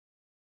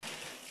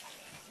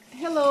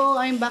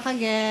I'm back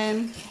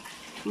again.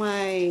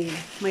 My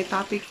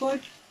topic for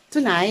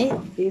tonight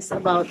is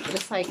about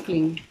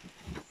recycling.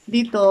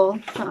 Dito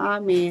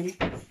sa amin,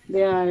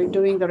 they are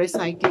doing the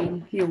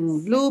recycling.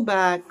 Yung blue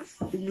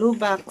box,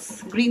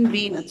 green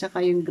bean, at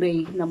saka yung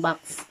gray na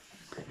box.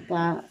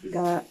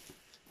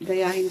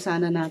 Gayahin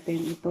sana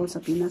natin ito sa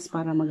Pinas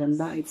para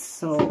maganda. It's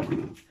so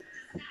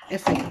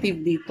effective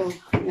dito.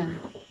 Yan.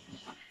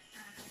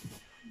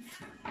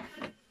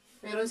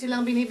 Meron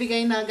silang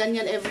binibigay na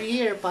ganyan every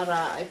year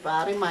para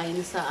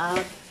ipa-remind sa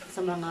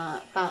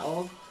mga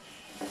tao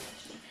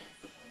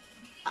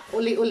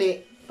uli-uli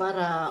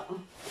para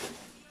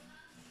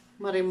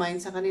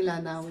ma-remind sa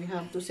kanila na we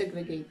have to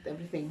segregate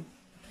everything.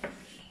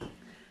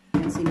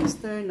 Yan si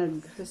Mr.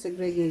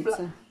 nag-segregate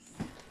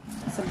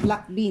sa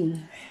black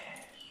bean.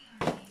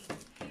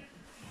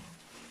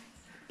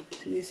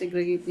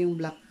 Sinisegregate yung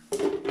black.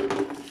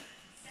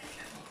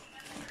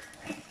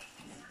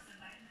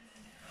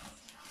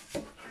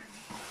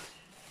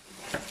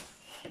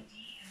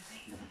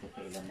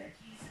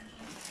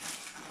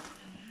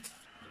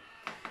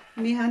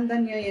 Nihanda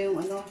niya yung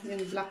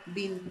yung black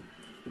bean.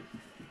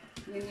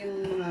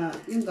 Yun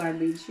yung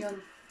garbage yun.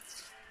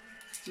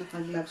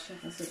 Naka-glove siya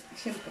kasi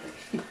syempre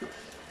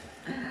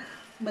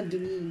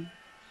madumi.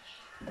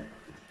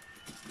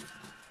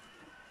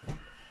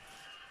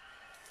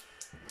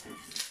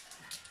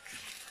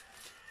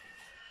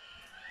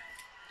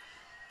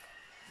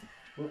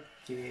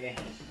 Okay.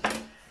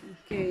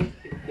 Okay.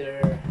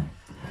 Peter.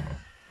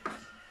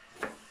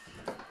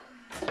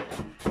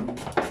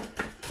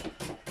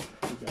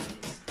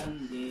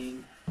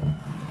 Standing.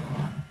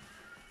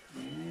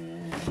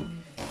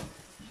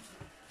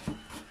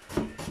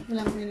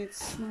 Ilang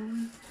minutes na?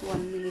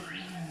 1 minute.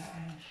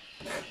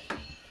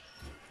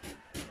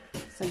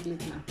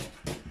 Saglit na.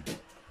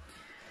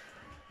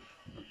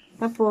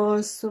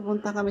 Tapos,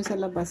 pupunta kami sa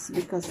labas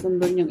because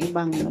nandun yung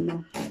ibang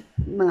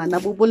mga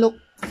nabubulok.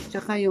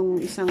 Tsaka yung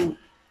isang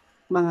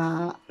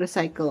mga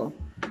recycles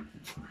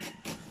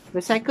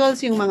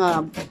yung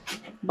mga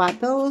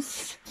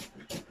bottles,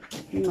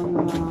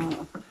 yung mga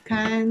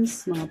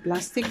cans, mga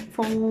plastic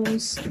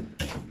foams,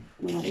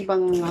 mga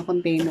ibang mga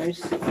containers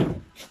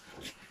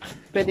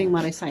pwedeng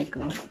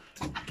ma-recycle.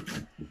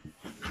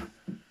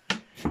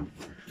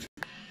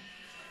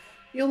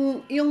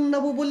 Yung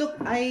nabubulok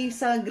ay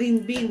sa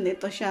green bean.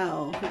 Ito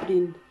siya,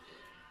 green.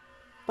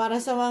 Para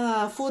sa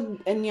mga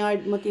food and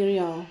yard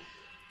material.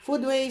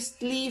 Food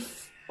waste,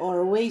 leaf,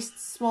 or waste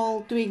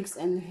small twigs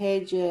and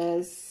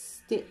hedges,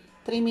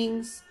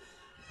 trimmings,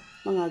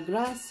 mga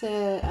grass,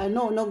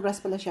 no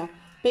grass pala siya.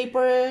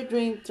 Paper,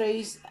 drink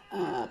trays,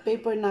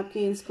 paper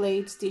napkins,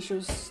 plates,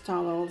 tissues,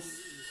 towels,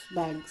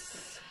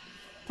 bags.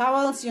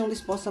 Towels, yung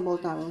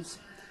disposable towels.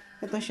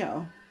 Ito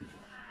siya,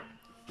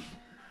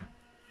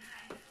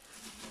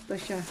 Ito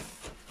siya.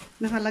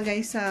 Nakalagay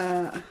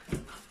sa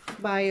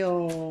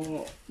bio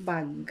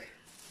bag.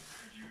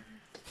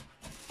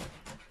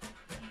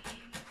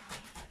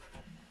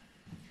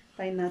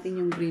 Tayin natin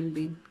yung green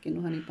bean.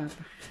 Kinuha ni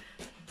Papa.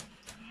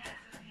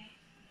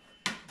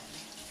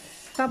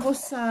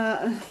 Tapos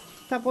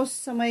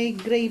sa may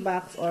gray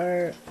box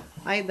or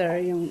either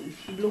yung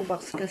blue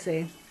box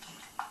kasi.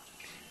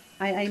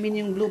 I mean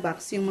yung blue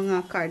box, yung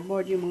mga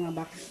cardboard, yung mga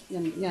box.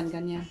 Yan,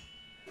 ganyan.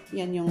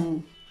 Yan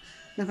yung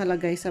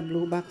nakalagay sa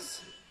blue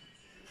box.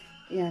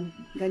 Yan,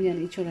 ganyan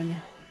itsura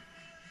niya.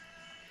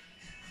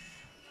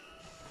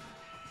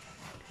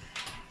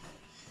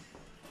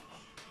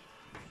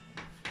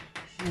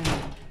 Yan.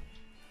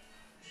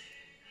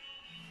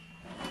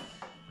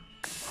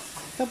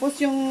 Tapos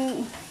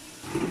yung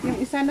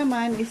isa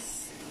naman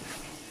is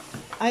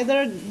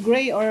either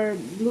gray or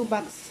blue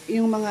box,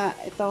 yung mga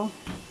ito.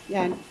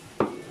 Yan.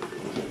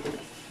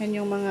 Yan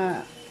yung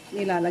mga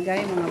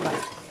nilalagay,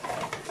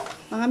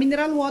 mga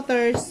mineral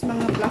waters,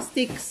 mga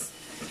plastics,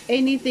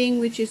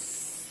 anything which is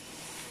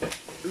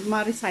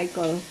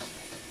ma-recycle,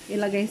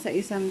 ilagay sa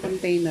isang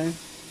container.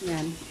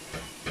 Yan.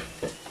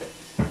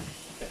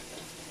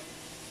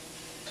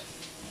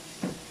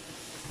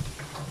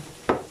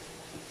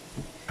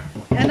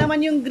 Yan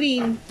naman yung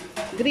green.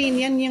 Green,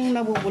 yan yung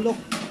nabubulok.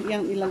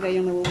 Yan, ilagay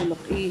yung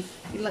nabubulok.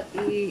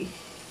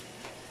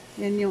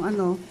 Yan yung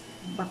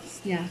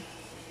box niya.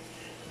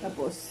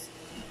 Tapos,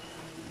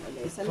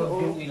 ilagay sa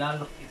loob. Yung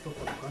ilalok ito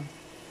po.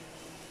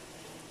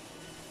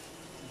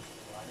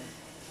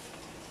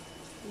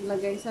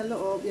 Ilagay sa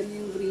loob. Yan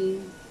yung green.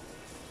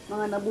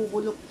 Mga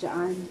nabubulok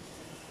dyan.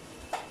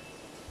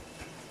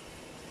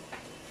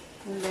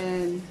 And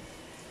then,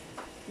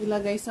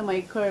 ilagay sa may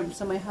curb,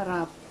 sa may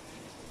harap.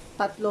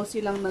 Tatlo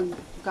silang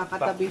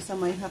nagkakatabi sa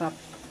may harap.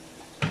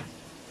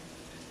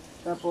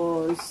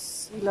 Tapos,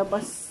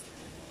 ilabas.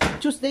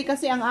 Tuesday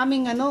kasi ang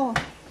aming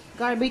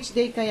garbage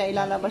day, kaya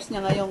ilalabas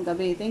niya ngayong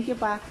gabi. Thank you,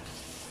 Pa.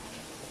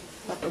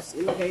 Tapos,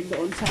 ilagay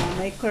doon sa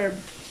may curb.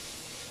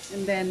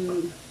 And then,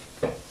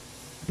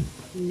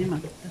 hindi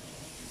makita.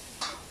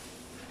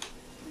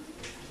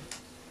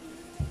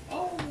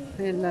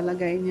 Ayan,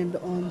 lalagay niya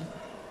doon.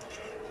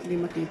 Hindi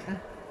makita.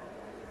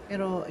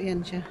 Pero,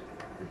 ayan siya.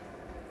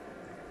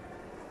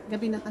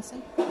 Gabi na kasi.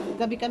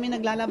 Gabi kami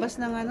naglalabas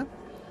ng ano,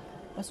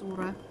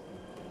 basura.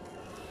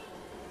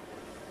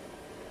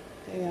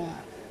 Kaya,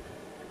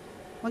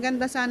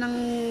 maganda sanang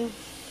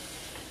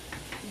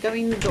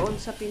gawin doon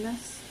sa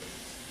Pinas.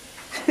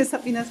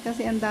 Sa Pinas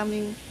kasi ang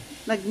daming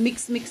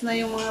nag-mix-mix na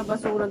yung mga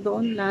basura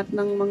doon. Lahat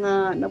ng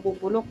mga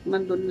nabubulok,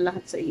 nandun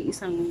lahat sa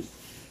iisang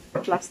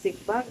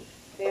plastic bag.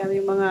 Kaya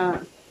yung mga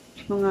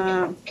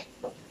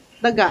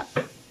daga,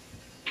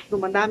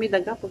 dumadami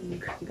daga pag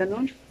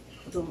ganun.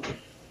 So,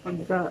 pag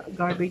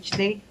garbage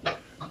day.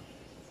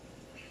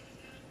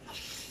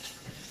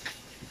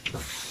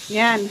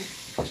 Yan.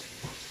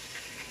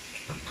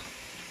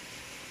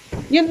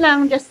 Yun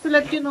lang, just to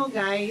let you know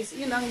guys,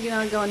 yun ang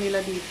ginagawa nila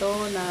dito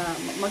na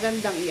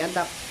magandang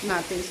i-adapt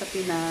natin sa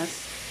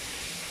Pinas.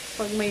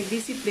 Pag may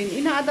discipline,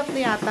 ina-adapt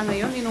na yata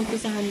ngayon,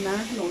 inumpisahan na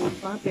noon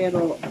pa,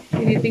 pero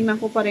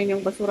tinitingnan ko pa rin yung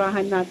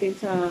basurahan natin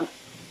sa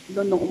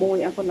doon nung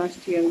umuwi ako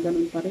last year,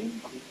 ganun pa rin.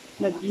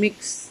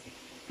 Nag-mix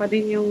pa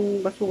din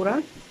yung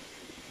basura.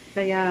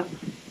 Kaya,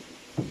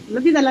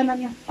 dinala na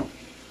niya.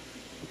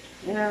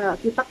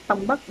 Kitak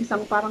tambak,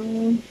 isang parang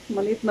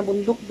maliit na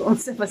bundok doon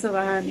sa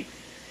basurahan.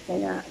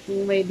 Kaya,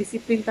 kung may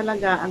discipline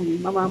talaga ang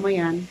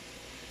mamamayan,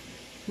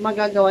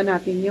 magagawa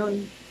natin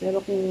yun. Pero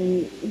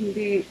kung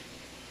hindi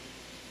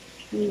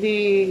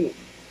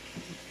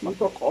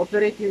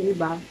magko-cooperate yung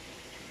iba,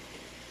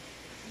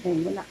 eh,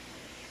 wala.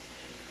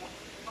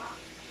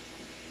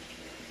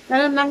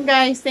 Ganun lang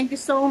guys. Thank you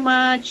so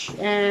much.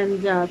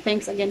 And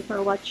thanks again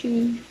for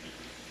watching.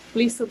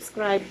 Please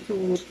subscribe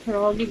to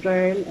Torogi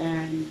Girl.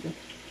 And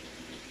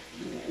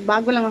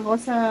bago lang ako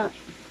sa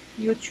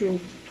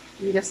YouTube.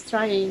 I'm just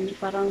trying.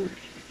 Parang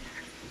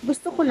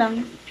gusto ko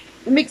lang.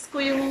 Mix ko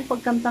yung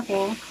pagkanta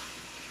ko.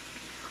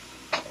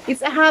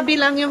 It's a hobby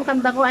lang yung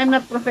kanta ko. I'm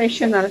not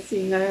professional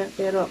singer.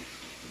 Pero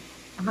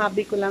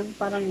hobby ko lang.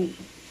 Parang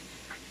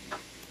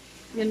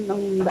yun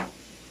ang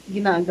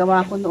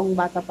ginagawa ko noong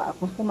bata pa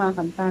ako.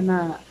 Kumakanta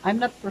na I'm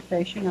not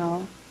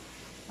professional.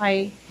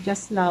 I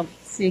just love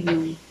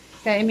singing.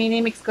 Kaya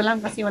mini-mix ko lang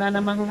kasi wala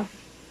namang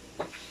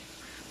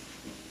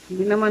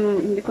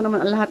hindi ko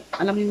naman lahat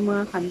alam yung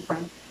mga kanta.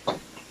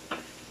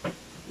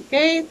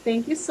 Okay,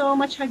 thank you so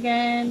much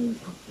again.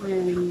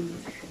 And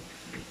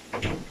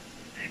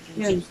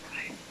yun,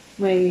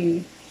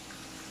 may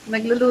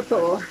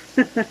nagluluto oh.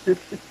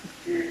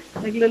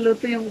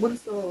 Nagluluto yung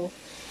bunso.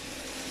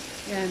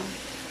 Yan.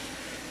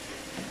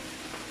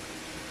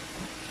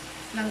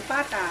 Ng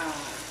pata.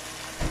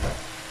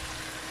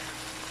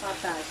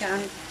 Pata, siya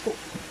ang cook.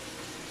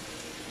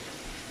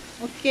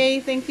 Okay,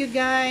 thank you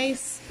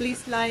guys.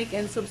 Please like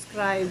and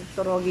subscribe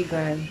to Torogi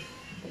Girl.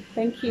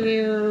 Thank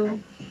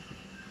you.